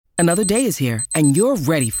Another day is here, and you're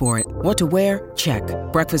ready for it. What to wear? Check.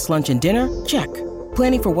 Breakfast, lunch, and dinner? Check.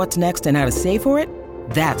 Planning for what's next and how to save for it?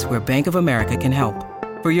 That's where Bank of America can help.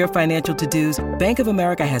 For your financial to-dos, Bank of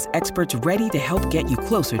America has experts ready to help get you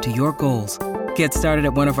closer to your goals. Get started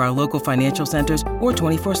at one of our local financial centers or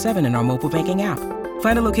 24/7 in our mobile banking app.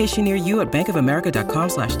 Find a location near you at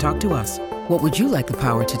bankofamerica.com/talktous. What would you like the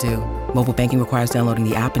power to do? Mobile banking requires downloading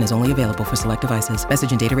the app and is only available for select devices.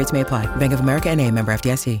 Message and data rates may apply. Bank of America N.A., member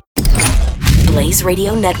FDIC. Blaze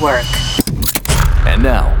Radio Network. And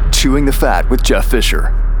now, Chewing the Fat with Jeff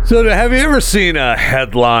Fisher. So have you ever seen a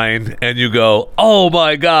headline and you go, oh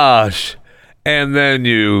my gosh, and then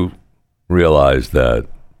you realize that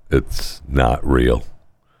it's not real?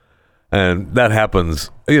 And that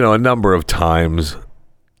happens, a number of times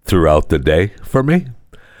throughout the day for me.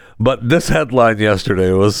 But this headline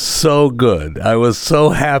yesterday was so good. I was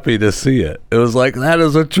so happy to see it. It was like, that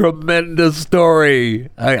is a tremendous story.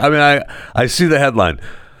 I see the headline.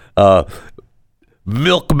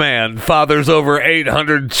 Milkman fathers over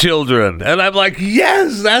 800 children. And I'm like,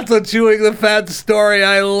 yes, that's a Chewing the Fat story.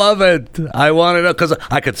 I love it. I want to know because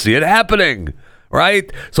I could see it happening,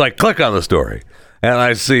 right? So I click on the story and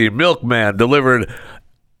I see Milkman delivered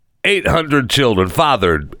 800 children,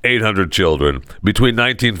 fathered 800 children between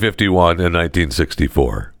 1951 and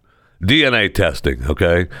 1964. DNA testing,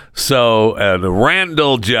 okay? So, and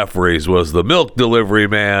Randall Jeffries was the milk delivery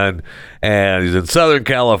man, and he's in Southern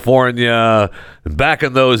California. And back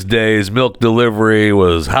in those days, milk delivery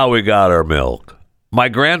was how we got our milk. My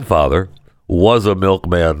grandfather was a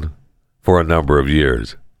milkman for a number of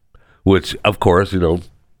years, which, of course,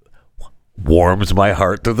 warms my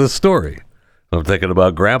heart to this story. I'm thinking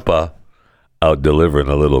about Grandpa out delivering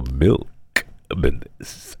a little milk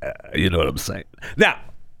business. You know what I'm saying? Now,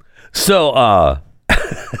 so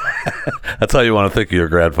that's how you want to think of your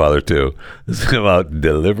grandfather, too. It's about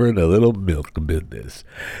delivering a little milk business.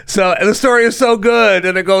 So and the story is so good,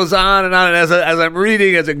 and it goes on. And as I'm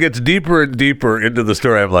reading, as it gets deeper and deeper into the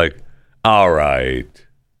story, I'm like, all right.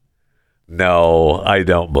 No, I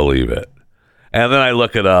don't believe it. And then I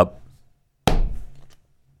look it up.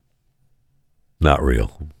 Not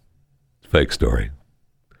real. Fake story.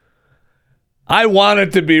 I want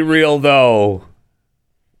it to be real, though.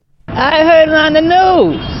 I heard it on the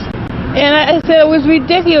news, and I said it was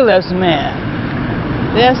ridiculous,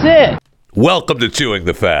 man. That's it. Welcome to Chewing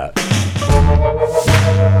the Fat.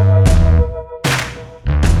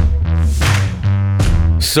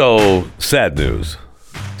 So, sad news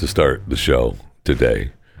to start the show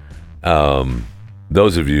today.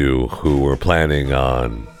 Those of you who were planning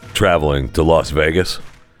on traveling to Las Vegas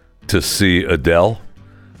to see Adele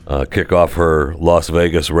kick off her Las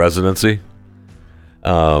Vegas residency.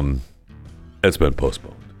 It's been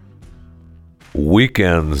postponed.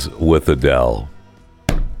 Weekends with Adele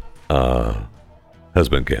has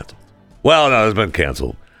been canceled. Well, no, it's been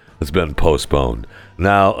canceled. It's been postponed.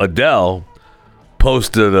 Now, Adele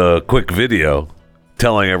posted a quick video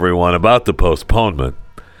telling everyone about the postponement,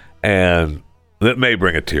 and that may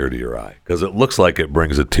bring a tear to your eye, because it looks like it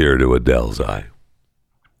brings a tear to Adele's eye.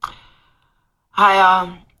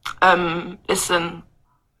 Hi, listen,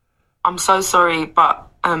 I'm so sorry, but,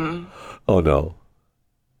 oh no.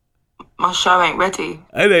 My show ain't ready.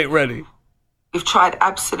 It ain't ready. We've tried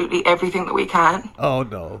absolutely everything that we can. Oh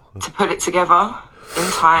no. To put it together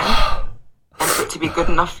in time and for it to be good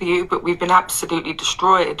enough for you, but we've been absolutely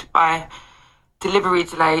destroyed by delivery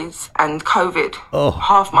delays and COVID. Oh.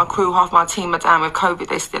 Half my crew, half my team are down with COVID.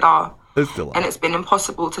 They still are. And it's been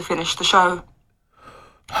impossible to finish the show.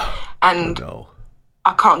 And oh, no.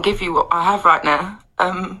 I can't give you what I have right now.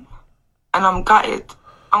 And I'm gutted.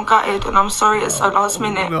 And I'm sorry it's so last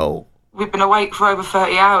minute. No. We've been awake for over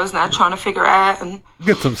 30 hours now trying to figure it out. And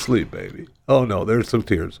get some sleep, baby. Oh no, there's some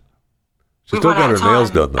tears. She still got her nails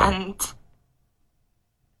done though. And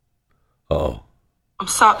oh. I'm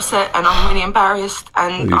so upset and I'm really embarrassed,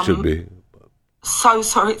 and you should be. So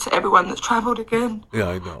sorry to everyone that's travelled again. Yeah,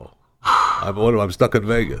 I know. I'm stuck in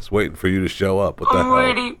Vegas waiting for you to show up. What the hell?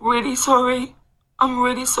 I'm really, really sorry. I'm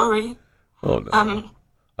really sorry. Oh no.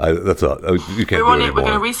 That's all. You can't. We're on it. We're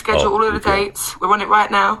going to reschedule all of the dates. We're on it right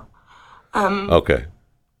now. Okay.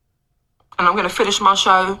 And I'm going to finish my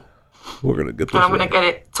show. We're going to get this. And I'm going to get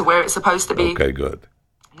it to where it's supposed to be. Okay, good.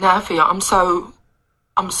 Now, Fia, I'm so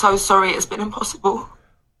sorry. It's been impossible.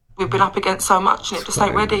 We've been up against so much, and it just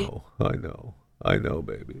ain't ready. I know,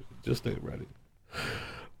 baby. It just ain't ready.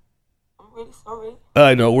 I'm really sorry.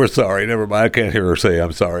 I know. We're sorry. Never mind. I can't hear her say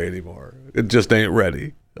I'm sorry anymore. It just ain't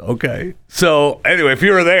ready. Okay. So anyway, if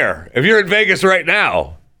you're in Vegas right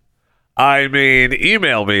now,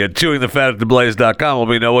 email me at chewingthefat@theblaze.com. Let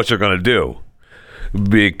me know what you're going to do.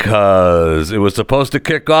 because it was supposed to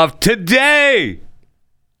kick off today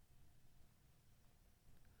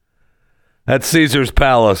at Caesar's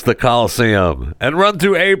Palace, the Coliseum, and run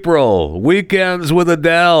through April, Weekends with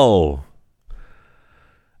Adele.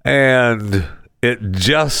 And it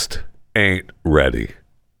just ain't ready.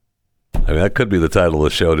 I mean, that could be the title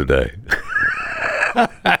of the show today.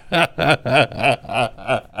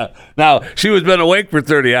 Now, she was been awake for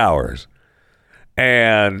 30 hours.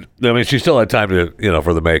 And, I mean, she still had time to,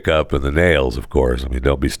 for the makeup and the nails, of course. I mean,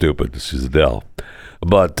 don't be stupid. She's Adele.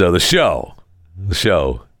 But the show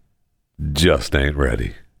just ain't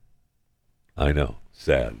ready. I know.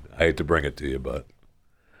 Sad. I hate to bring it to you, but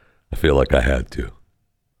I feel like I had to.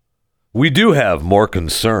 We do have more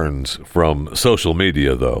concerns from social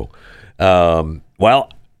media, though.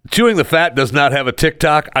 While Chewing the Fat does not have a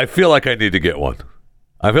TikTok, I feel like I need to get one.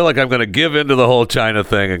 I feel like I'm going to give into the whole China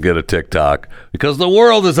thing and get a TikTok because the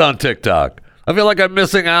world is on TikTok. I feel like I'm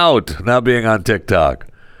missing out not being on TikTok.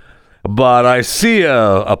 But I see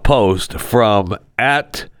a post from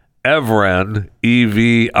 @Evren,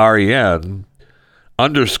 EVREN,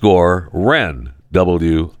 _Ren,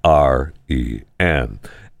 WREN.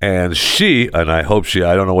 And she, and I hope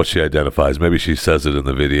I don't know what she identifies. Maybe she says it in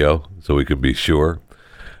the video so we can be sure.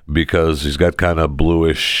 Because she's got kind of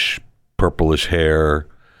bluish, purplish hair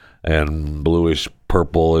and bluish,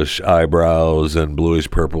 purplish eyebrows and bluish,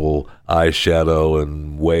 purple eyeshadow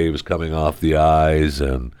and waves coming off the eyes.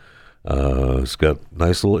 And it's got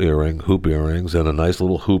nice little hoop earrings, and a nice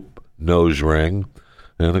little hoop nose ring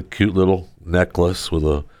and a cute little necklace with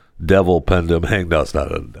a devil pendant hanging down. It's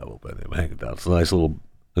not a devil pendant hanging down. It's a nice little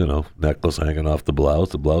necklace hanging off the blouse.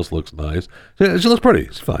 The blouse looks nice. She looks pretty.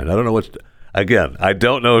 It's fine. I don't know again, I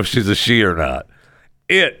don't know if she's a she or not.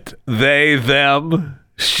 It, they, them,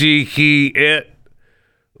 she, he, it.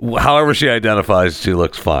 However she identifies, she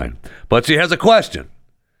looks fine. But she has a question.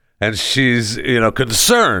 And she's,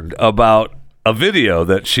 concerned about a video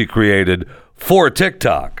that she created for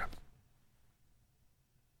TikTok.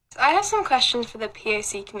 I have some questions for the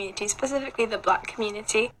POC community, specifically the Black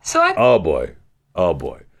community. Oh boy.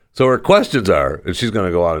 So her questions are, and she's going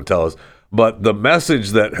to go on and tell us, but the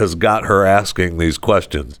message that has got her asking these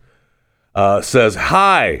questions says,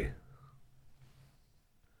 "Hi,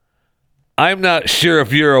 I'm not sure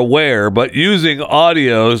if you're aware, but using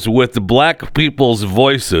audios with Black people's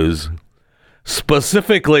voices,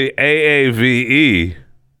 specifically AAVE,"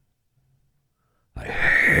 I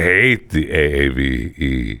hate the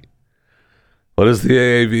AAVE. What is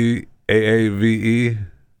the AAVE?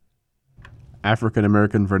 African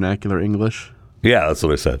American Vernacular English. Yeah, that's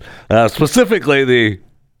what I said. Specifically, the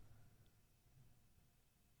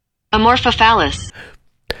amorphophallus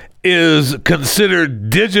is considered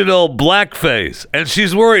digital blackface, and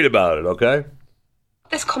she's worried about it, okay?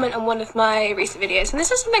 This comment on one of my recent videos, and this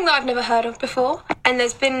is something that I've never heard of before, and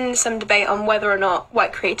there's been some debate on whether or not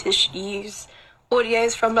white creators should use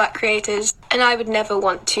audios from Black creators, and I would never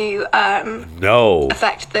want to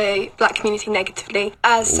affect the Black community negatively.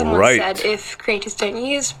 As someone said, if creators don't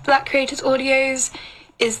use Black creators' audios,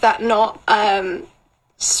 is that not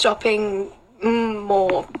stopping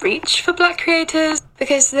more reach for Black creators?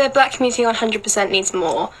 Because the Black community 100% needs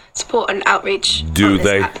more support and outreach. Do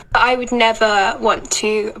they? I would never want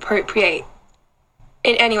to appropriate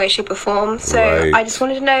in any way, shape or form. So I just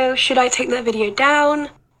wanted to know, should I take that video down?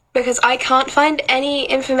 Because I can't find any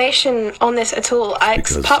information on this at all,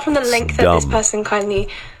 apart from the link that this person kindly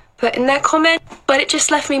put in their comment, but it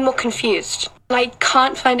just left me more confused. I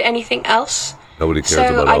can't find anything else. Nobody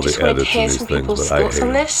cares about all the edits and these things, but I I just wanted to hear some people's thoughts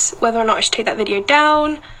on this, whether or not I should take that video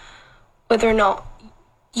down, whether or not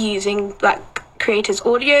using Black creators'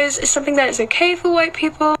 audios is something that is okay for white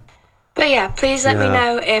people. But yeah, please let me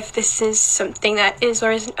know if this is something that is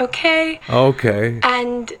or isn't okay. Okay.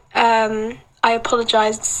 And I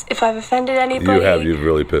apologize if I've offended anybody. You've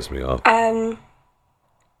really pissed me off.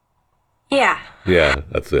 Yeah. Yeah,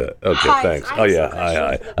 that's it. Okay, thanks.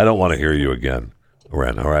 Hi. I don't want to hear you again,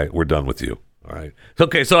 Ren, all right? We're done with you, all right?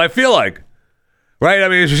 Okay, so I feel like, right? I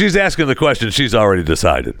mean, she's asking the question, she's already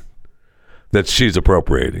decided that she's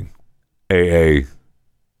appropriating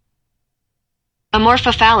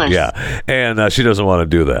amorphophallus. Yeah, and she doesn't want to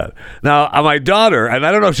do that. Now, my daughter, and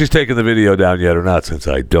I don't know if she's taken the video down yet or not since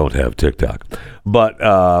I don't have TikTok, but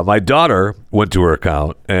my daughter went to her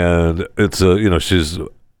account, and it's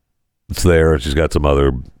it's there, and she's got some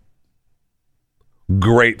other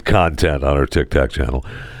great content on her TikTok channel.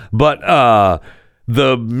 But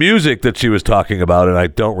the music that she was talking about, and I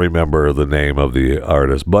don't remember the name of the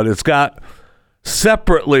artist, but it's got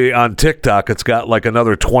separately on TikTok, it's got like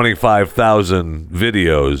another 25,000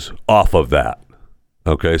 videos off of that.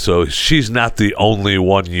 Okay, so she's not the only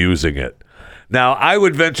one using it. Now, I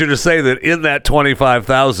would venture to say that in that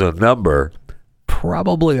 25,000 number,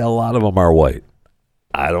 probably a lot of them are white.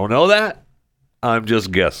 I don't know that. I'm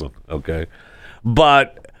just guessing, okay?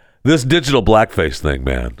 But this digital blackface thing,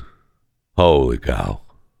 man, holy cow.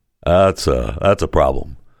 That's a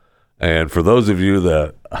problem. And for those of you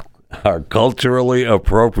that are culturally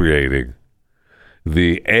appropriating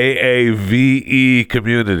the AAVE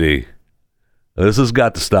community, this has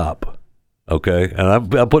got to stop, okay? And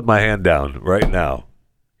I'm putting my hand down right now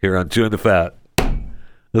here on Chewing the Fat.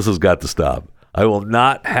 This has got to stop. I will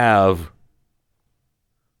not have,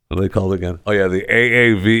 what are they called again? Oh, yeah, the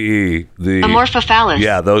AAVE. The Amorphophallus.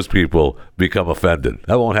 Yeah, those people become offended.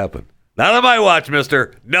 That won't happen. Not on my watch,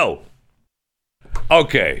 mister. No.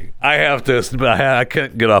 Okay, I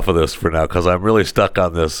can't get off of this for now because I'm really stuck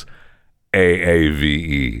on this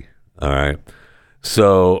AAVE. All right.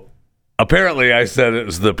 So apparently I said it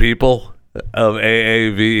was the people of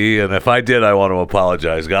AAVE, and if I did, I want to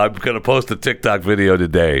apologize. I'm going to post a TikTok video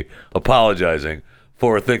today apologizing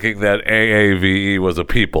for thinking that AAVE was a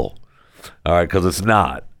people. All right, because it's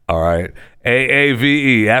not. All right.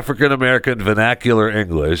 AAVE, African American Vernacular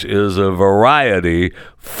English, is a variety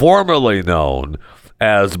formerly known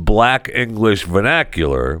as Black English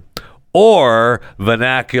Vernacular or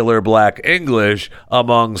Vernacular Black English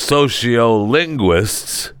among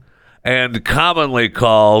sociolinguists and commonly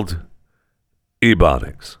called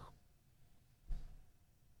Ebonics.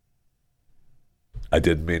 I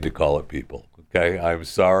didn't mean to call it people. Okay, I'm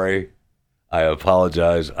sorry. I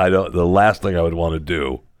apologize. The last thing I would want to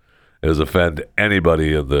do is offend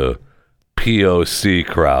anybody in the POC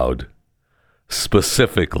crowd,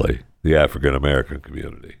 specifically the African American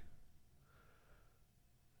community.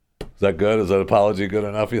 Is that good? Is that apology good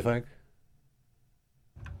enough, you think?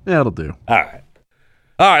 Yeah, it'll do. All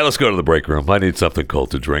right, let's go to the break room. I need something cold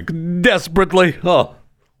to drink desperately. Oh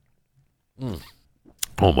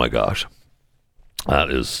my gosh. That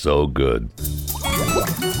is so good.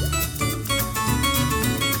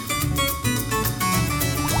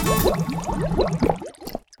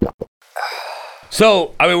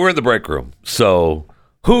 So, we're in the break room. So,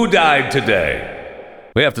 who died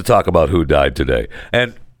today? We have to talk about who died today.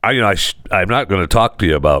 And, I'm not going to talk to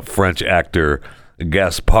you about French actor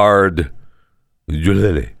Gaspard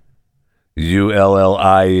Ulliel.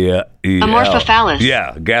 Ulliel. Amorphophallus.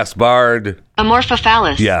 Yeah, Gaspard.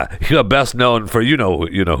 Amorphophallus. Yeah, he's best known for, you know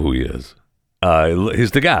who he is.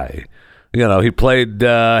 He's the guy. He played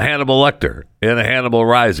Hannibal Lecter in Hannibal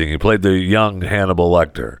Rising. He played the young Hannibal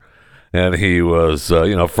Lecter. And he was,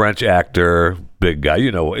 French actor, big guy.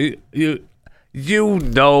 You know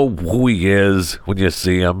who he is when you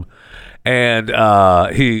see him. And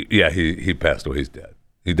he passed away. He's dead.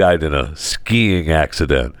 He died in a skiing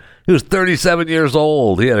accident. He was 37 years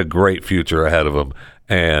old. He had a great future ahead of him.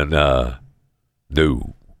 And the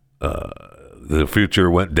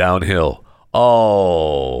future went downhill.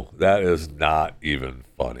 Oh, that is not even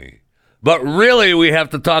funny. But really, we have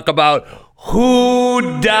to talk about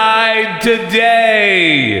who died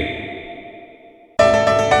today.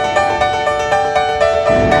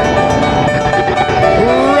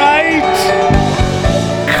 Right?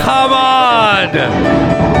 Come on.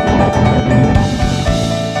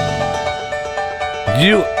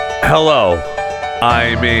 Hello.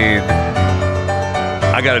 I mean,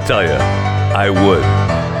 I gotta tell you, I would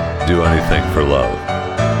do anything for love.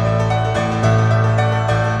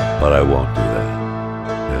 But I won't do that.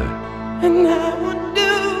 And I would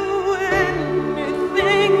do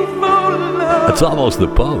anything for love. It's almost the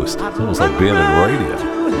Post. It's almost like being in radio.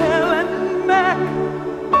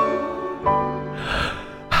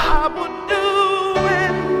 I would do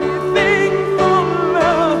anything for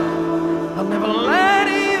love. I'll never lie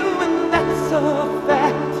to you, and that's a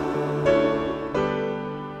fact.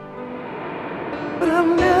 But I'll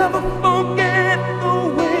never forget the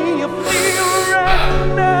way you feel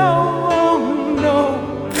right now. Oh no.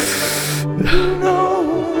 No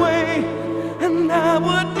way, and I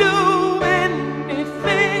would do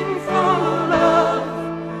anything for love.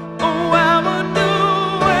 Oh, I would do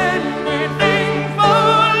anything for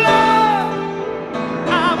love.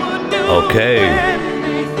 I would do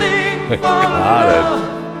anything for love.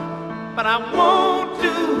 But I won't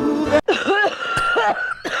do that.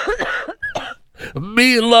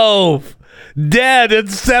 Meatloaf, dead at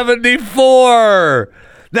 74.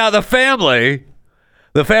 Now the family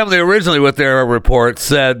originally with their report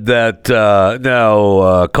said that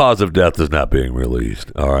no cause of death is not being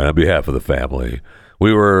released. All right, on behalf of the family.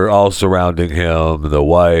 We were all surrounding him, the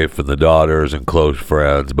wife and the daughters and close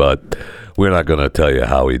friends, but we're not going to tell you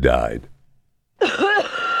how he died.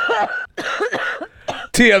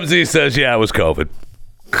 TMZ says, yeah, it was COVID.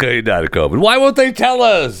 He died of COVID. Why won't they tell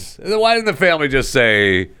us? Why didn't the family just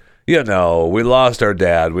say, you know, we lost our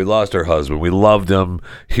dad, we lost our husband, we loved him.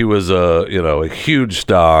 He was a huge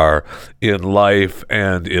star in life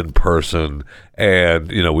and in person, and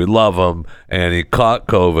we love him. And he caught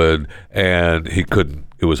COVID, and he couldn't.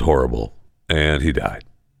 It was horrible, and he died.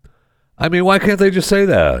 I mean, why can't they just say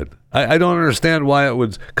that? I don't understand why it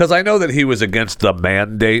was. Because I know that he was against the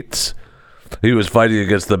mandates. He was fighting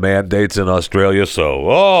against the mandates in Australia.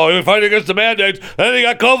 So, he was fighting against the mandates, and he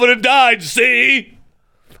got COVID and died. See?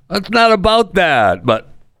 It's not about that, but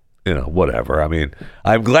whatever. I mean,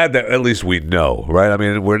 I'm glad that at least we know, right? I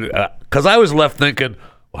mean, because I was left thinking,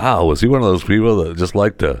 wow, was he one of those people that just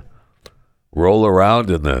like to roll around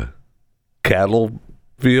in the cattle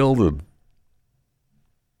field and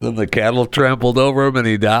then the cattle trampled over him and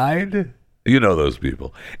he died? You know those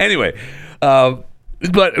people. Anyway,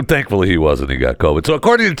 but thankfully he wasn't. He got COVID. So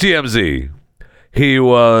according to TMZ, he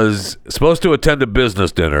was supposed to attend a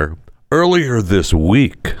business dinner earlier this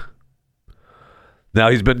week. Now,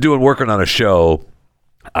 he's been working on a show,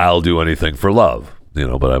 I'll Do Anything for Love,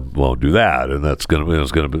 but I won't do that. And that's going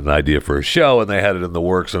to be an idea for a show, and they had it in the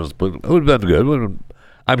works, and it would have been good.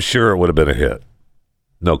 I'm sure it would have been a hit.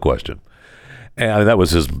 No question. And that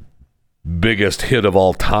was his biggest hit of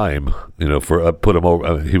all time, for put him over.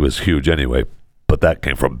 I mean, he was huge anyway, but that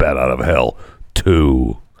came from Bat Out of Hell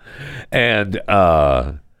 2. And,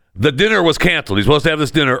 the dinner was canceled. He's supposed to have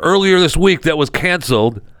this dinner earlier this week that was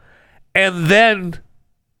canceled and then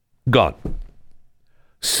gone.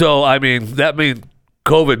 So, I mean, that means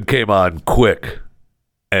COVID came on quick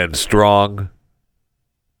and strong.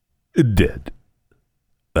 It did.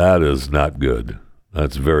 That is not good.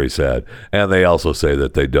 That's very sad. And they also say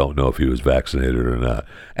that they don't know if he was vaccinated or not.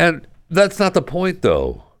 And that's not the point,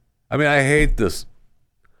 though. I mean, I hate this.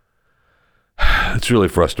 It's really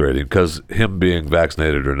frustrating because him being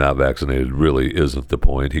vaccinated or not vaccinated really isn't the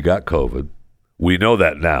point. He got COVID. We know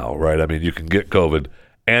that now, right? I mean, you can get COVID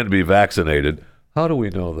and be vaccinated. How do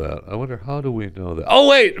we know that? I wonder, how do we know that? Oh,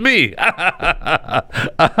 wait, me.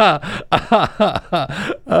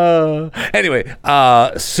 Anyway,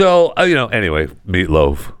 anyway,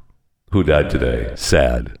 Meatloaf, who died today,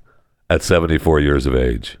 sad, at 74 years of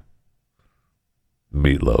age.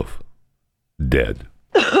 Meatloaf, dead.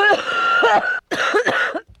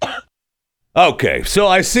 Okay, so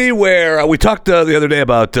I see where we talked the other day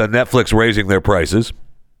about Netflix raising their prices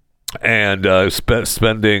and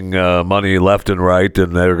spending money left and right,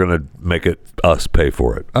 and they're going to make us pay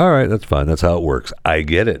for it. All right, that's fine. That's how it works. I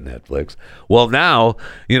get it, Netflix. Well, now,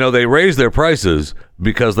 they raised their prices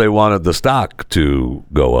because they wanted the stock to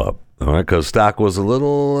go up. All right, because stock was a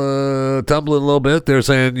little tumbling a little bit. They're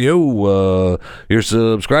saying, your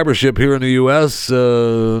subscribership here in the U.S.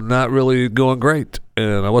 Not really going great.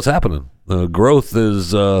 And what's happening? Growth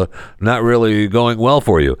is not really going well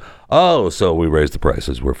for you. Oh, so we raised the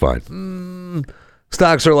prices. We're fine.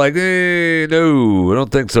 Stocks are like, no, I don't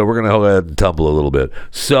think so. We're going to go ahead and tumble a little bit.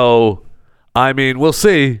 So, I mean, we'll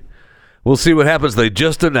see. We'll see what happens. They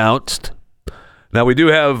just announced. Now, we do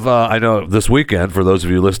have, I know this weekend, for those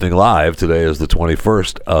of you listening live, today is the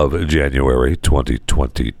 21st of January,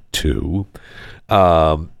 2022.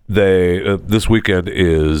 This weekend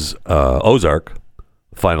is Ozark.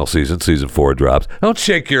 Final season 4 drops. Don't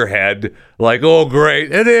shake your head like, oh,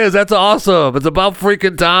 great. It is. That's awesome. It's about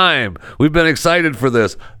freaking time. We've been excited for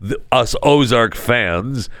this. Us Ozark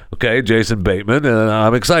fans. Okay, Jason Bateman, and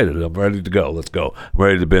I'm excited. I'm ready to go. Let's go. I'm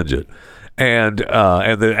ready to binge it. And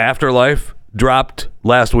the Afterlife dropped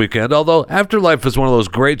last weekend, although Afterlife is one of those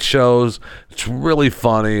great shows. It's really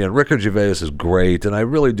funny, and Ricky Gervais is great, and I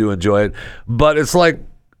really do enjoy it. But it's like,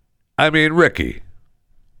 I mean, Ricky,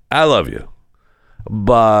 I love you.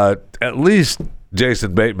 But at least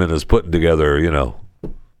Jason Bateman is putting together,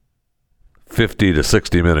 50 to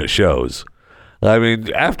 60 minute shows. I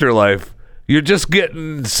mean, Afterlife, you're just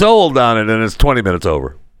getting sold on it and it's 20 minutes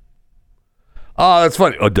over. Oh, that's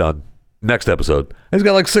funny. Oh, done. Next episode. He's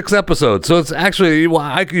got like 6 episodes. So it's actually,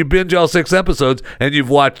 you binge all 6 episodes and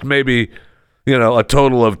you've watched maybe, a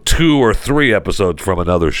total of 2 or 3 episodes from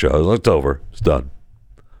another show. It's over. It's done.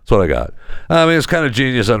 That's what I got. I mean, it's kind of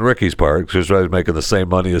genius on Ricky's part because he's making the same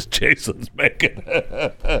money as Jason's making.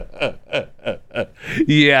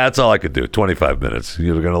 Yeah, that's all I could do. 25 minutes.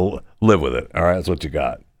 You're going to live with it. All right, that's what you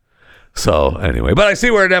got. So, anyway. But I see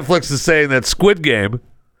where Netflix is saying that Squid Game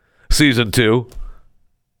Season 2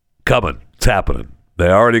 coming. It's happening. They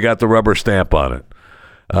already got the rubber stamp on it.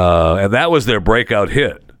 And that was their breakout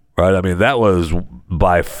hit, right? I mean, that was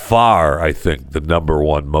by far, I think, the number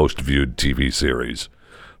 1 most viewed TV series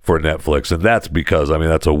for Netflix, and that's because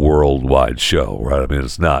that's a worldwide show, right?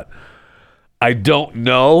 It's not. I don't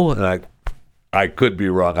know, and I could be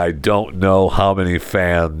wrong. I don't know how many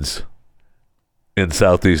fans in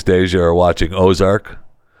Southeast Asia are watching Ozark.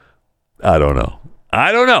 I don't know.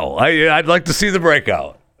 I'd like to see the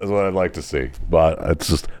breakout. That's what I'd like to see. But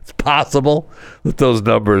it's possible that those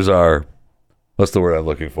numbers are, what's the word I'm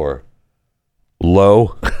looking for?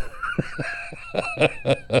 Low.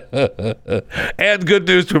 And good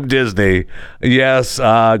news from Disney. Yes,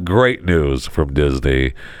 great news from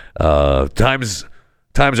Disney. Times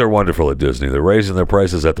are wonderful at Disney. They're raising their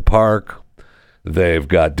prices at the park. They've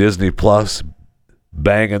got Disney Plus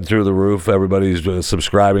banging through the roof. Everybody's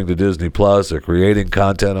subscribing to Disney Plus. They're creating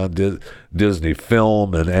content on Disney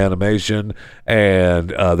film and animation, and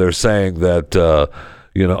they're saying that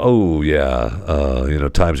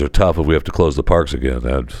times are tough if we have to close the parks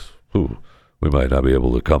again. We might not be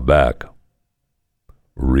able to come back.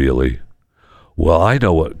 Really? Well, I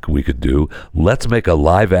know what we could do. Let's make a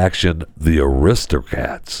live action The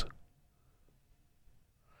Aristocats.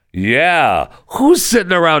 Yeah. Who's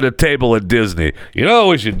sitting around a table at Disney? You know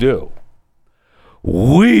what we should do?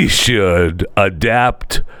 We should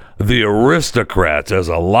adapt The Aristocrats as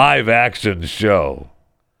a live action show.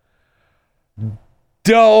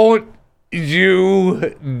 Don't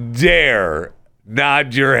you dare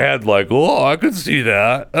nod your head like, oh, I could see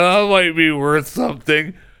that. That might be worth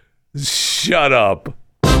something. Shut up.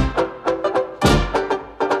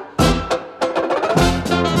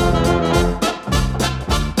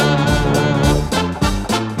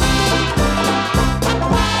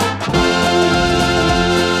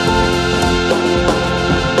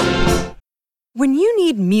 When you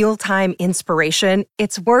need mealtime inspiration,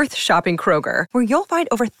 it's worth shopping Kroger, where you'll find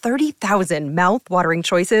over 30,000 mouth-watering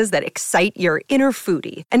choices that excite your inner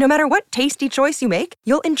foodie. And no matter what tasty choice you make,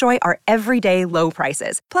 you'll enjoy our everyday low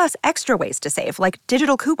prices, plus extra ways to save, like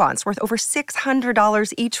digital coupons worth over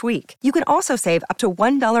 $600 each week. You can also save up to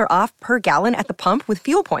 $1 off per gallon at the pump with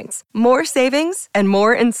fuel points. More savings and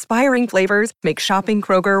more inspiring flavors make shopping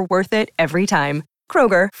Kroger worth it every time.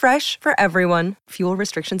 Kroger, fresh for everyone. Fuel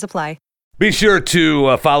restrictions apply. Be sure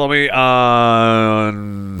to follow me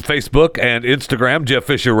on Facebook and Instagram, Jeff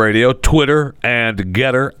Fisher Radio, Twitter and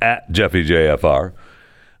Getter at JeffyJFR,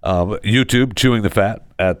 YouTube, Chewing the Fat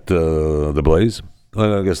at The Blaze.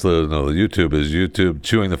 Well, I guess the YouTube is YouTube,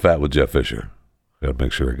 Chewing the Fat with Jeff Fisher. Got to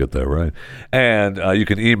make sure I get that right. And you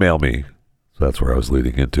can email me. So that's where I was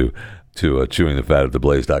leading into, to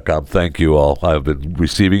chewingthefat@theblaze.com. Thank you all. I've been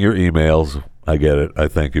receiving your emails. I get it. I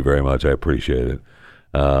thank you very much. I appreciate it.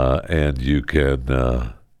 And you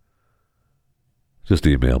can just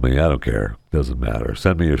email me. I don't care. Doesn't matter.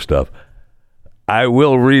 Send me your stuff. I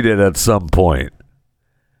will read it at some point.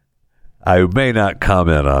 I may not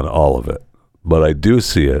comment on all of it, but I do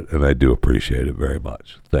see it, and I do appreciate it very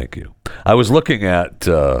much. Thank you. I was looking at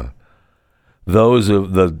those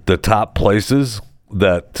of the top places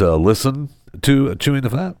that listen to Chewing the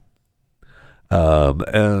Fat,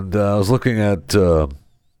 and I was looking at the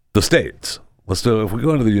states. Let's do. If we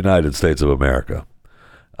go into the United States of America,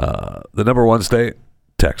 the number one state,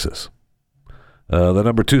 Texas. The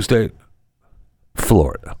number two state,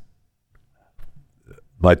 Florida.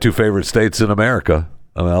 My two favorite states in America.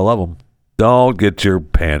 I mean, I love them. Don't get your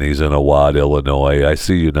panties in a wad, Illinois. I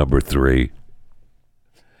see you number 3.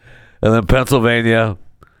 And then Pennsylvania.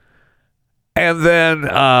 And then,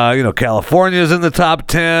 California's in the top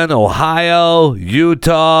 10. Ohio,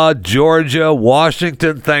 Utah, Georgia,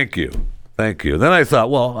 Washington. Thank you. Then I thought,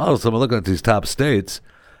 so I'm looking at these top states,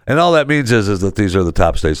 and all that means is that these are the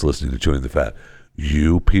top states listening to Chewing the Fat.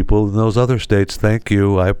 You people in those other states, thank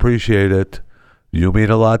you. I appreciate it. You mean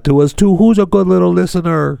a lot to us, too. Who's a good little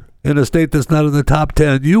listener in a state that's not in the top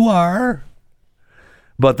 10? You are.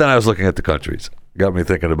 But then I was looking at the countries. Got me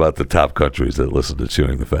thinking about the top countries that listen to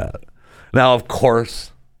Chewing the Fat. Now, of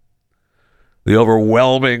course, the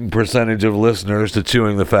overwhelming percentage of listeners to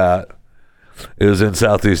Chewing the Fat is in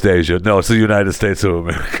Southeast Asia. No, it's the United States of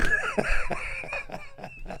America.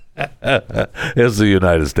 It's the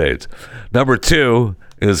United States. Number 2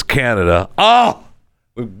 is Canada. Oh,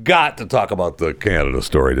 we've got to talk about the Canada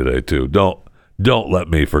story today, too. Don't let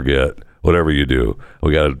me forget. Whatever you do,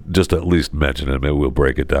 we got to just at least mention it. Maybe we'll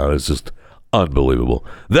break it down. It's just unbelievable.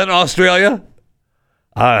 Then Australia.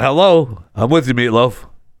 Hello. I'm with you, Meatloaf.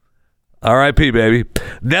 R.I.P., baby.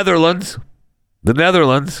 Netherlands. The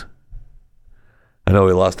Netherlands. I know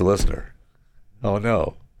we lost a listener. Oh,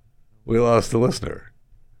 no. We lost a listener.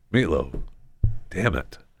 Meatloaf. Damn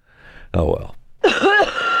it. Oh, well.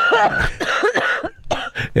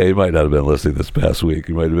 Yeah, you might not have been listening this past week.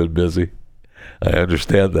 You might have been busy. I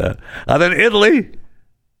understand that. And then Italy.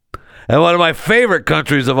 And one of my favorite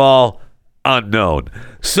countries of all, unknown.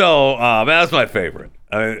 So that's my favorite.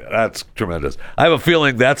 That's tremendous. I have a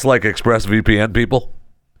feeling that's like ExpressVPN people,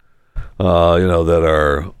 that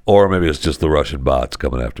are, or maybe it's just the Russian bots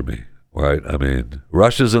coming after me, right? I mean,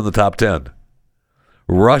 Russia's in the top 10.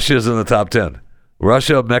 Russia's in the top 10.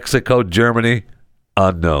 Russia, Mexico, Germany,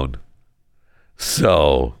 unknown.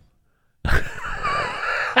 So,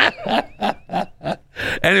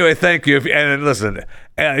 anyway, thank you. And listen,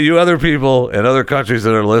 you other people in other countries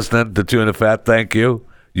that are listening to Chewing the Fat, thank you.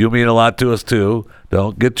 You mean a lot to us, too.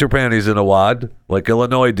 Don't get your panties in a wad like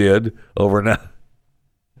Illinois did over not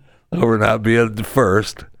being the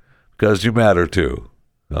first, because you matter, too.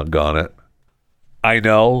 Doggone it. I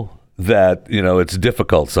know that, it's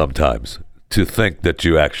difficult sometimes to think that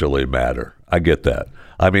you actually matter. I get that.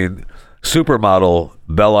 I mean, supermodel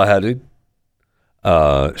Bella Hadid,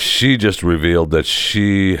 she just revealed that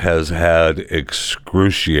she has had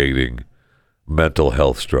excruciating mental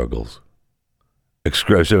health struggles. I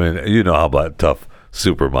mean, you know how tough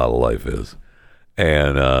supermodel life is.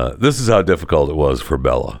 And this is how difficult it was for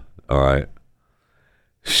Bella, all right?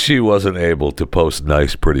 She wasn't able to post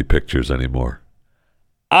nice, pretty pictures anymore.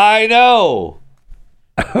 I know,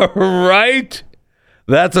 right?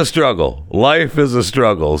 That's a struggle. Life is a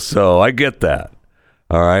struggle, so I get that,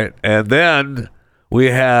 all right? And then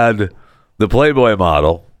we had the Playboy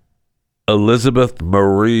model, Elizabeth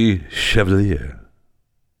Marie Chevalier.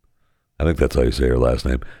 I think that's how you say her last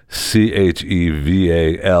name.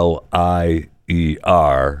 Chevalier.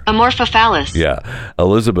 Amorphophallus. Yeah.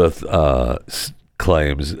 Elizabeth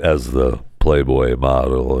claims, as the Playboy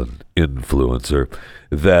model and influencer,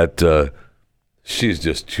 that she's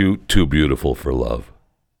just too beautiful for love.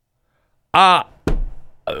 Well,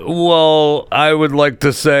 I would like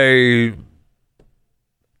to say,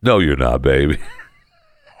 no, you're not, baby.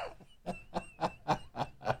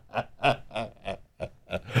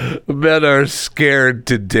 Men are scared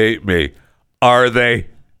to date me. Are they?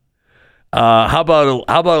 How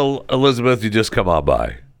about Elizabeth? You just come on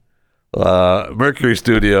by. Mercury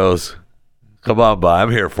Studios, come on by.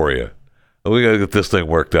 I'm here for you. We gotta get this thing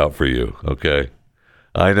worked out for you. Okay.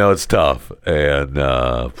 I know it's tough, and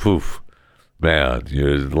man,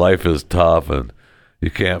 your life is tough, and you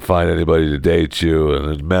can't find anybody to date you,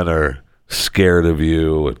 and men are scared of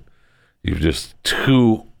you, and you're just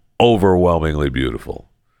too overwhelmingly beautiful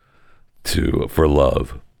for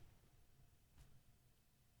love.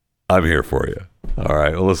 I'm here for you. All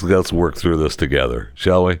right, well, let's work through this together,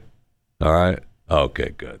 shall we? All right.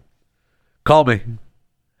 Okay, good. Call me.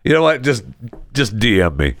 You know what? Just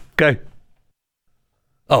DM me, okay?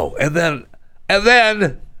 Oh, and then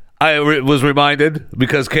I was reminded,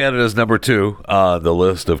 because Canada's number 2 on the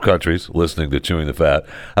list of countries listening to Chewing the Fat,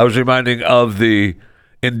 I was reminding of the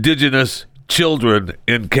Indigenous children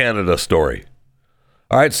in Canada story.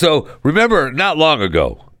 All right, so remember, not long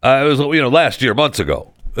ago, it was last year, a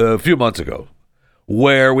few months ago,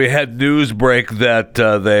 where we had news break that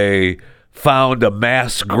they found a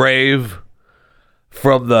mass grave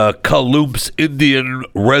from the Kaloops Indian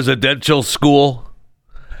Residential School,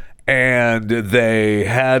 and they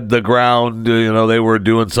had the ground, they were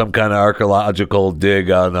doing some kind of archaeological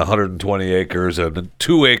dig on 120 acres, and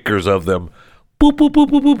 2 acres of them, boop, boop, boop,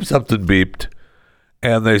 boop, boop, something beeped,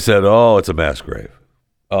 and they said, oh, it's a mass grave.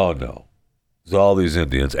 Oh, no. It's all these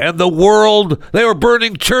Indians. And the world, they were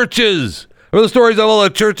burning churches. There were the stories of all the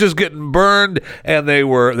churches getting burned, and they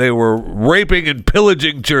were raping and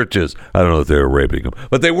pillaging churches. I don't know if they were raping them,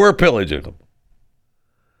 but they were pillaging them.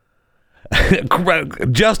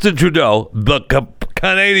 Justin Trudeau, the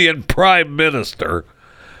Canadian Prime Minister,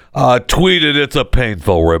 tweeted, "It's a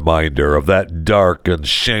painful reminder of that dark and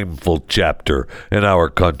shameful chapter in our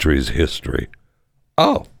country's history."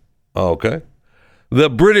 Oh, okay. The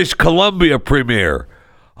British Columbia Premier,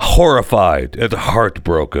 horrified and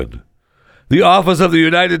heartbroken. The Office of the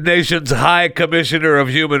United Nations High Commissioner of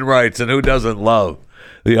Human Rights, and who doesn't love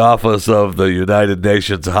the Office of the United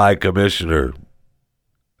Nations High Commissioner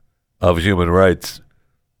of Human Rights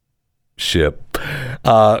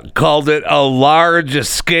called it a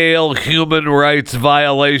large-scale human rights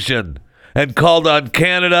violation and called on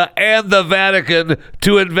Canada and the Vatican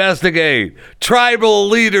to investigate. Tribal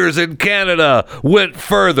leaders in Canada went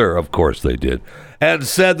further, of course they did, and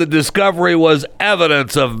said the discovery was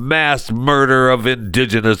evidence of mass murder of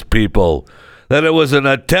Indigenous people, that it was an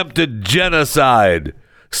attempted genocide.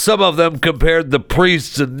 Some of them compared the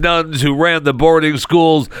priests and nuns who ran the boarding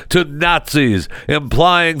schools to Nazis,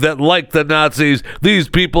 implying that, like the Nazis, these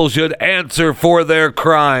people should answer for their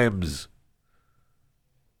crimes.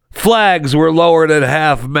 Flags were lowered at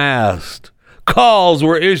half-mast. Calls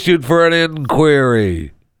were issued for an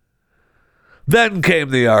inquiry. Then came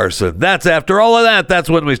the arson. That's after all of that. That's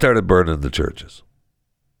when we started burning the churches.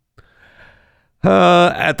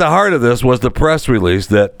 At the heart of this was the press release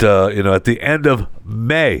that, at the end of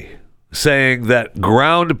May, saying that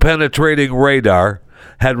ground-penetrating radar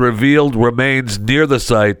had revealed remains near the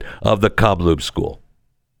site of the Kamloops school.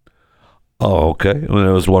 Oh, okay. Well,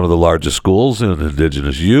 it was one of the largest schools in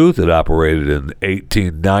indigenous youth. It operated in the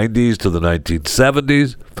 1890s to the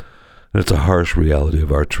 1970s. And it's a harsh reality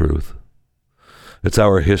of our truth. It's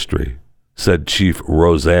our history, said Chief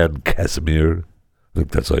Roseanne Casimir. I think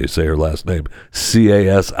that's how you say her last name.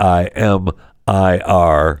 Casimir.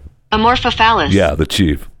 Amorphophallus. Yeah, the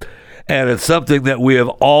chief. And it's something that we have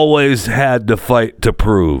always had to fight to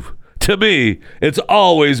prove. To me, it's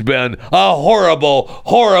always been a horrible,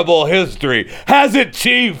 horrible history. Has it,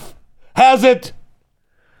 Chief? Has it?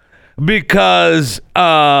 Because,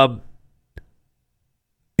 there's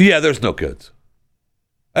no kids.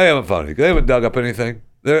 I haven't found any. They haven't dug up anything.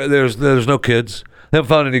 There's no kids. They haven't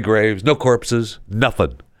found any graves, no corpses,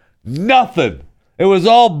 nothing. Nothing. It was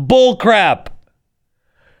all bull crap.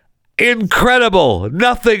 Incredible.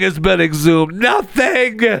 Nothing has been exhumed.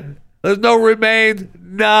 Nothing. There's no remains.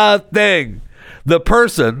 Nothing. The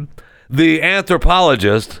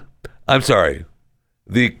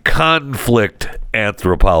conflict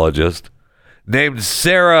anthropologist named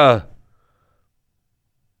Sarah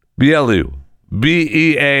Beaulieu,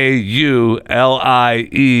 Beaulieu.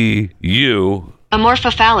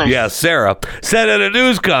 Amorphophallus. Yeah, Sarah said at a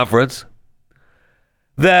news conference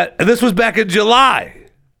that this was back in July.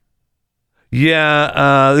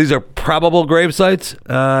 Yeah, these are probable grave sites.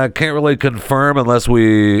 Can't really confirm unless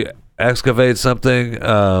we excavate something.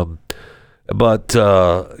 But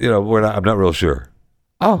I'm not real sure.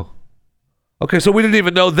 Oh, okay. So we didn't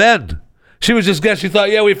even know then. She was just guessing. She thought,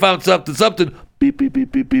 we found something. Beep, beep,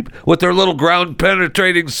 beep, beep, beep, with their little ground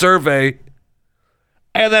penetrating survey,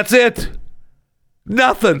 and that's it.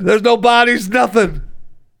 Nothing. There's no bodies. Nothing.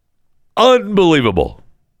 Unbelievable.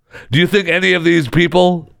 Do you think any of these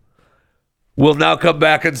people will now come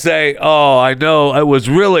back and say, oh, I know it was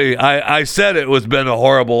really, I said it was been a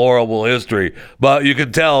horrible, horrible history, but you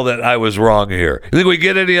can tell that I was wrong here. You think we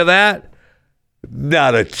get any of that?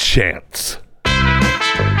 Not a chance.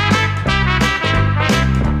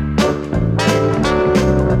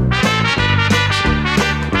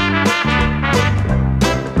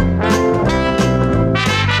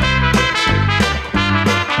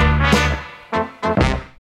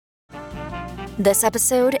 This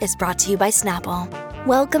episode is brought to you by Snapple.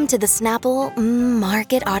 Welcome to the Snapple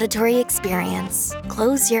Market Auditory Experience.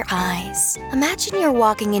 Close your eyes. Imagine you're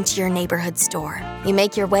walking into your neighborhood store. You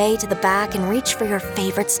make your way to the back and reach for your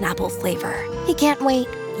favorite Snapple flavor. You can't wait.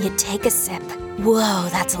 You take a sip. Whoa,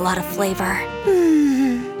 that's a lot of flavor.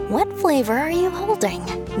 What flavor are you holding?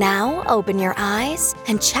 Now open your eyes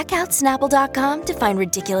and check out Snapple.com to find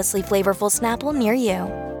ridiculously flavorful Snapple near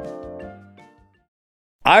you.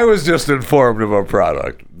 I was just informed of a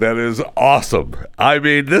product that is awesome. I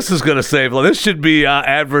mean, this is going to save. This should be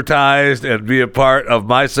advertised and be a part of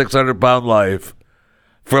my 600-pound life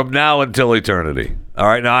from now until eternity. All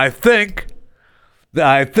right. Now, I think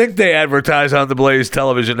they advertise on the Blaze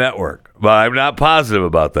Television Network, but I'm not positive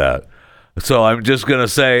about that. So I'm just going to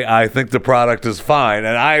say I think the product is fine,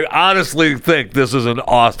 and I honestly think this is an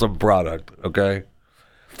awesome product. Okay.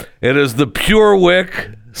 It is the Pure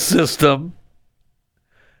Wick system,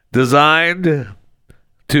 designed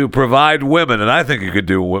to provide women, and I think you could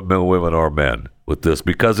do women or men with this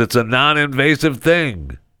because it's a non-invasive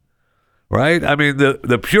thing, right? I mean,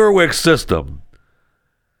 the Pure Wick system,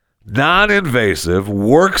 non-invasive,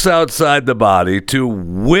 works outside the body to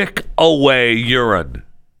wick away urine.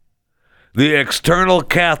 The external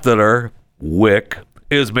catheter wick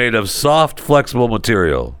is made of soft, flexible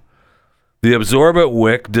material. The absorbent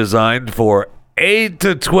wick designed for 8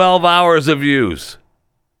 to 12 hours of use.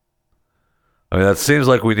 I mean, that seems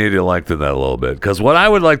like we need to lengthen that a little bit. Because what I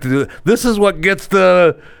would like to do, this is what gets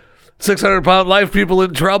the 600-pound life people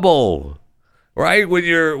in trouble, right? When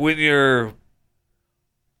you're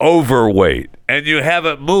overweight and you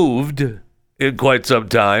haven't moved in quite some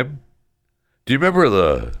time. Do you remember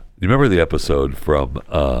the episode from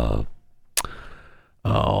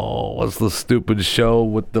what's the stupid show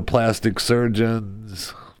with the plastic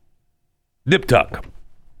surgeons? Nip Tuck.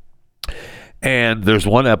 And there's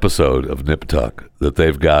one episode of Nip Tuck that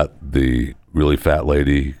they've got the really fat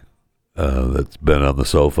lady that's been on the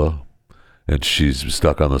sofa, and she's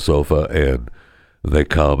stuck on the sofa, and they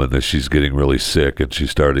come, and she's getting really sick, and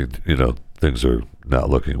she's starting, things are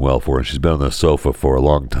not looking well for her, and she's been on the sofa for a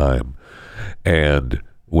long time. And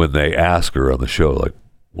when they ask her on the show, like,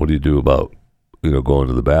 what do you do about going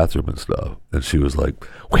to the bathroom and stuff. And she was like,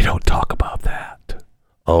 we don't talk about that.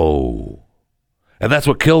 Oh. And that's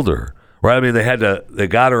what killed her, right? I mean, they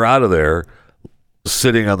got her out of there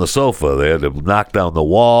sitting on the sofa. They had to knock down the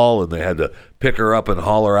wall, and they had to pick her up and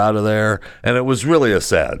haul her out of there. And it was really a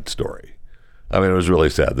sad story. I mean, it was really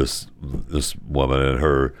sad. This woman and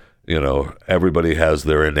her, everybody has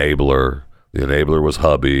their enabler. The enabler was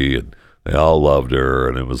hubby, and they all loved her,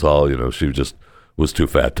 and it was all, she just was too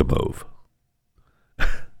fat to move.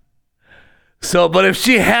 So, but if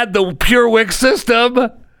she had the PureWick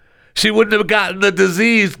system, she wouldn't have gotten the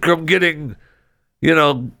disease from getting,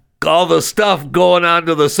 all the stuff going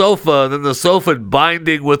onto the sofa, and then the sofa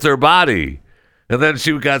binding with her body. And then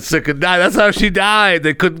she got sick and died. That's how she died.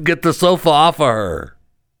 They couldn't get the sofa off of her.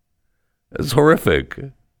 It's horrific.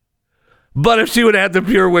 But if she would have had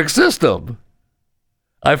the PureWick system,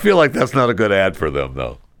 I feel like that's not a good ad for them,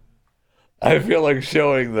 though. I feel like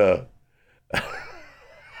showing the...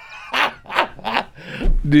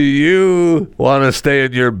 Do you want to stay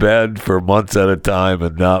in your bed for months at a time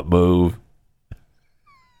and not move?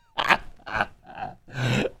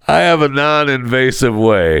 I have a non-invasive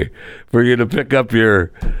way for you to pick up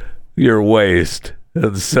your waste.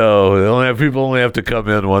 And so people only have to come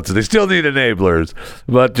in once. They still need enablers,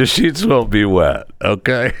 but the sheets won't be wet,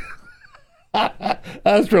 okay?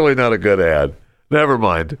 That's really not a good ad. Never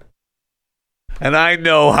mind. And I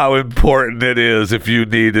know how important it is if you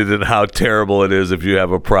need it and how terrible it is if you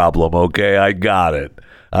have a problem, okay? I got it.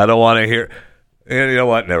 I don't want to hear... And you know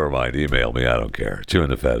what? Never mind. Email me. I don't care.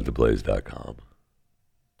 chewingthefat@theblaze.com.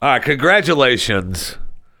 All right, congratulations.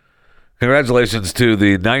 Congratulations to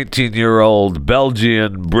the 19-year-old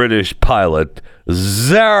Belgian-British pilot,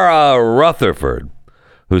 Zara Rutherford,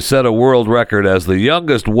 who set a world record as the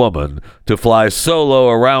youngest woman to fly solo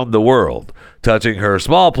around the world, touching her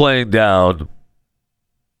small plane down...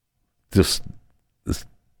 Just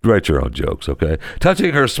write your own jokes, okay?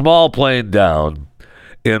 Touching her small plane down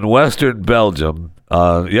in western Belgium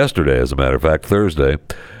yesterday, as a matter of fact, Thursday,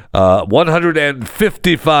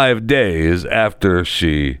 155 days after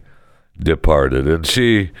she departed. And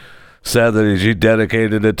she said that she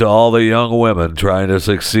dedicated it to all the young women trying to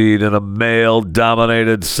succeed in a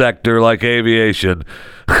male-dominated sector like aviation.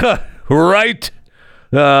 Right?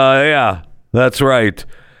 Yeah, that's right.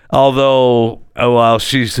 Although, while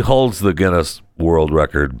she holds the Guinness World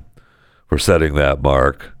Record for setting that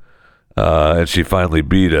mark, and she finally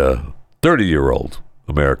beat a 30-year-old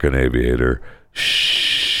American aviator,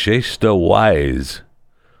 Shaesta Waiz,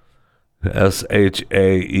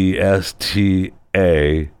 ShaestaWaiz.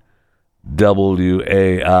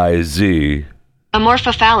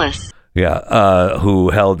 Amorphophallus. Yeah, who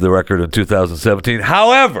held the record in 2017.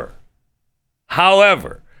 However,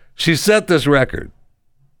 she set this record.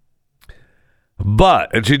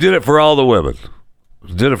 And she did it for all the women.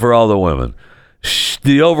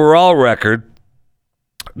 The overall record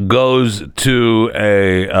goes to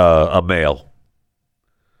a male,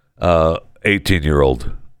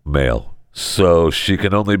 18-year-old male. So she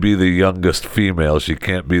can only be the youngest female. She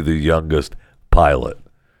can't be the youngest pilot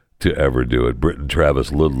to ever do it. Britton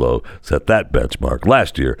Travis Ludlow set that benchmark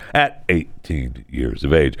last year at 18 years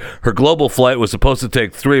of age. Her global flight was supposed to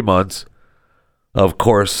take 3 months. Of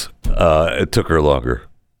course, it took her longer.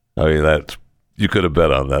 I mean, you could have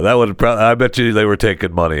bet on that. I bet you they were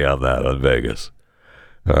taking money on that on Vegas.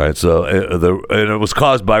 All right, so it was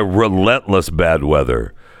caused by relentless bad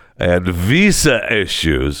weather, and visa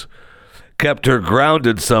issues kept her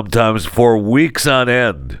grounded sometimes for weeks on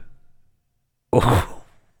end.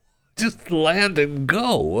 Just land and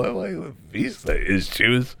go. Visa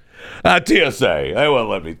issues. TSA. They wouldn't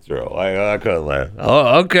let me through. I couldn't land.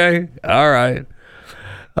 Oh, okay. All right.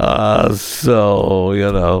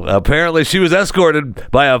 Apparently she was escorted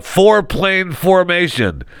by a 4-plane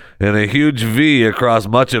formation in a huge V across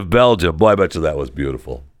much of Belgium. Boy, I bet you that was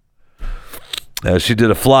beautiful. She did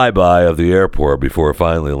a flyby of the airport before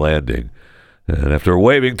finally landing. And after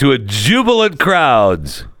waving to a jubilant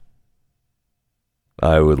crowds...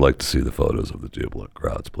 I would like to see the photos of the jubilant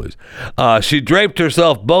crowds, please. She draped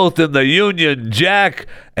herself both in the Union Jack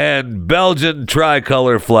and Belgian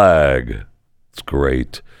tricolor flag. It's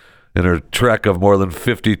great. In her trek of more than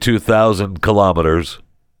 52,000 kilometers.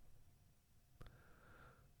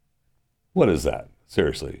 What is that?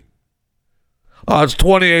 Seriously. Oh, it's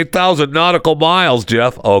 28,000 nautical miles,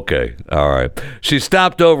 Jeff. Okay, all right. She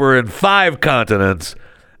stopped over in 5 continents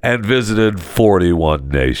and visited 41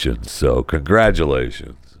 nations. So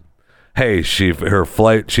congratulations. Hey, her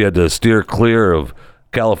flight, she had to steer clear of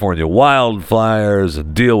California wildfires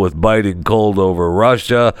and deal with biting cold over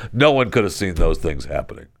Russia. No one could have seen those things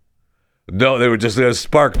happening. No, they were just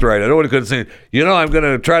sparked right. I know what I couldn't say. I'm going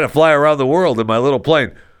to try to fly around the world in my little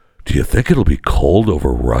plane. Do you think it'll be cold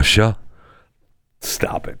over Russia?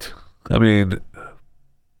 Stop it. I mean,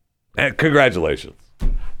 congratulations.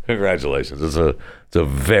 Congratulations. It's a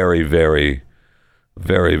very, very,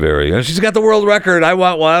 very, very... And she's got the world record. I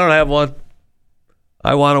want one. I don't have one.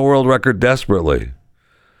 I want a world record desperately.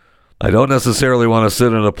 I don't necessarily want to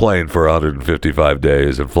sit in a plane for 155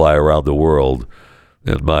 days and fly around the world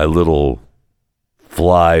in my little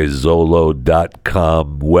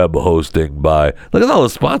flyzolo.com web hosting by... Look at all the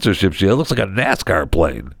sponsorships she has. It looks like a NASCAR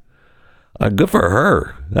plane. Good for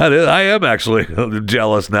her. I am actually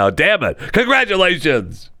jealous now. Damn it.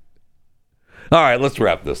 Congratulations. All right, let's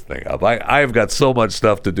wrap this thing up. I've got so much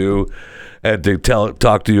stuff to do and to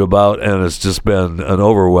talk to you about, and it's just been an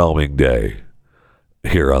overwhelming day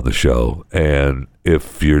here on the show. And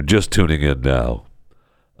if you're just tuning in now,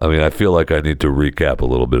 I feel like I need to recap a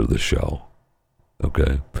little bit of the show.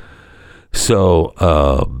 Okay. So,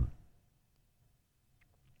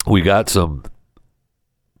 we got some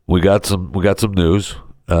news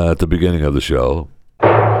at the beginning of the show.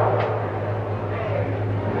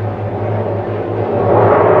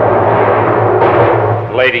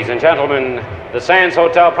 Ladies and gentlemen, the Sands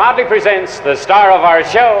Hotel proudly presents the star of our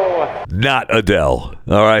show. Not Adele.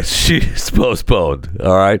 All right. She's postponed.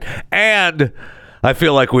 All right. And I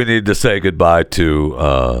feel like we need to say goodbye to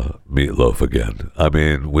Meatloaf again.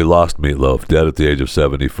 We lost Meatloaf, dead at the age of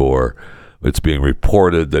 74. It's being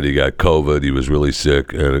reported that he got COVID. He was really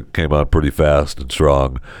sick, and it came on pretty fast and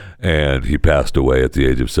strong, and he passed away at the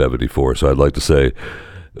age of 74. So I'd like to say,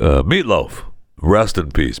 Meatloaf, rest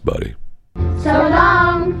in peace, buddy. So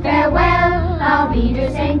long, farewell, I'll be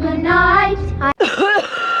just saying goodnight.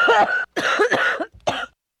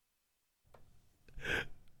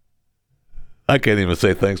 I can't even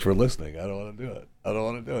say thanks for listening. I don't want to do it.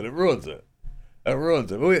 It ruins it.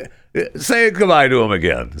 Say goodbye to him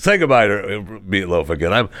again. Say goodbye to Meatloaf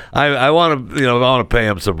again. I want to pay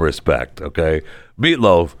him some respect. Okay,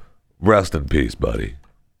 Meatloaf, rest in peace, buddy.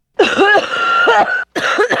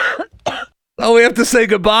 Oh, we have to say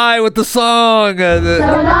goodbye with the song. So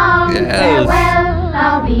long, farewell,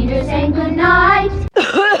 I'll be just saying goodnight.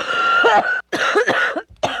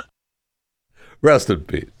 Rest in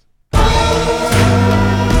peace.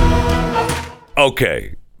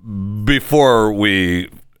 Okay, before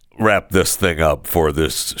we wrap this thing up for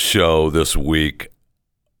this show this week,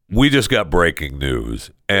 we just got breaking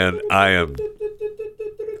news, and I am...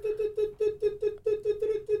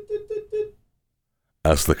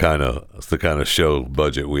 That's the kind of show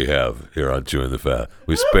budget we have here on Chewing the Fat.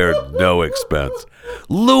 We spared no expense.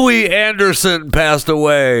 Louis Anderson passed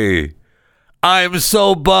away. I'm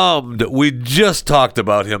so bummed. We just talked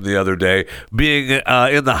about him the other day being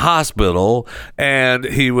in the hospital, and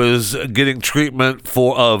he was getting treatment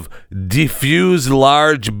of diffuse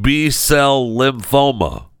large B-cell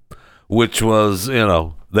lymphoma, which was,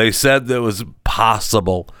 they said that it was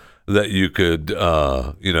possible that you could,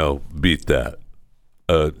 beat that.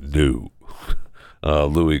 No.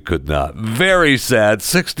 Louis could not. Very sad.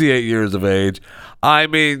 68 years of age.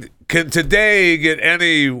 Can today get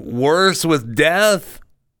any worse with death?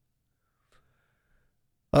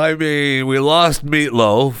 We lost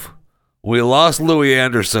Meatloaf, we lost Louis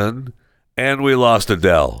Anderson, and we lost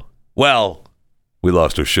Adele. Well, we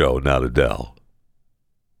lost her show, not Adele.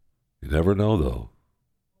 You never know, though.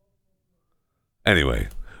 Anyway,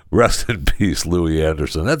 rest in peace, Louis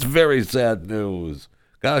Anderson. That's very sad news.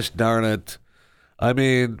 Gosh darn it.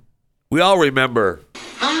 We all remember.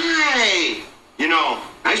 Hi!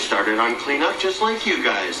 I started on cleanup just like you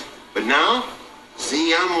guys. But now,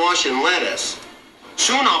 see, I'm washing lettuce.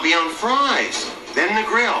 Soon I'll be on fries, then the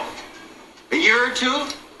grill. A year or two,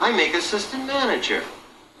 I make assistant manager.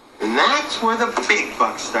 And that's where the big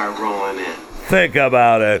bucks start rolling in. Think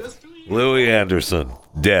about it. Louis Anderson,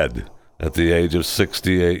 dead at the age of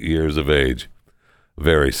 68 years of age.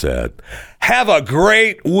 Very sad. Have a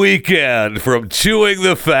great weekend from Chewing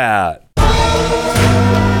the Fat.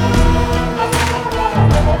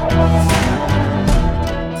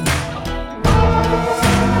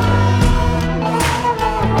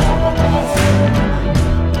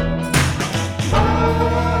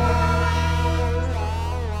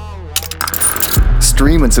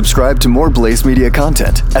 Stream and subscribe to more Blaze Media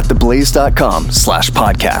content at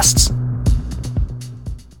theblaze.com/podcasts.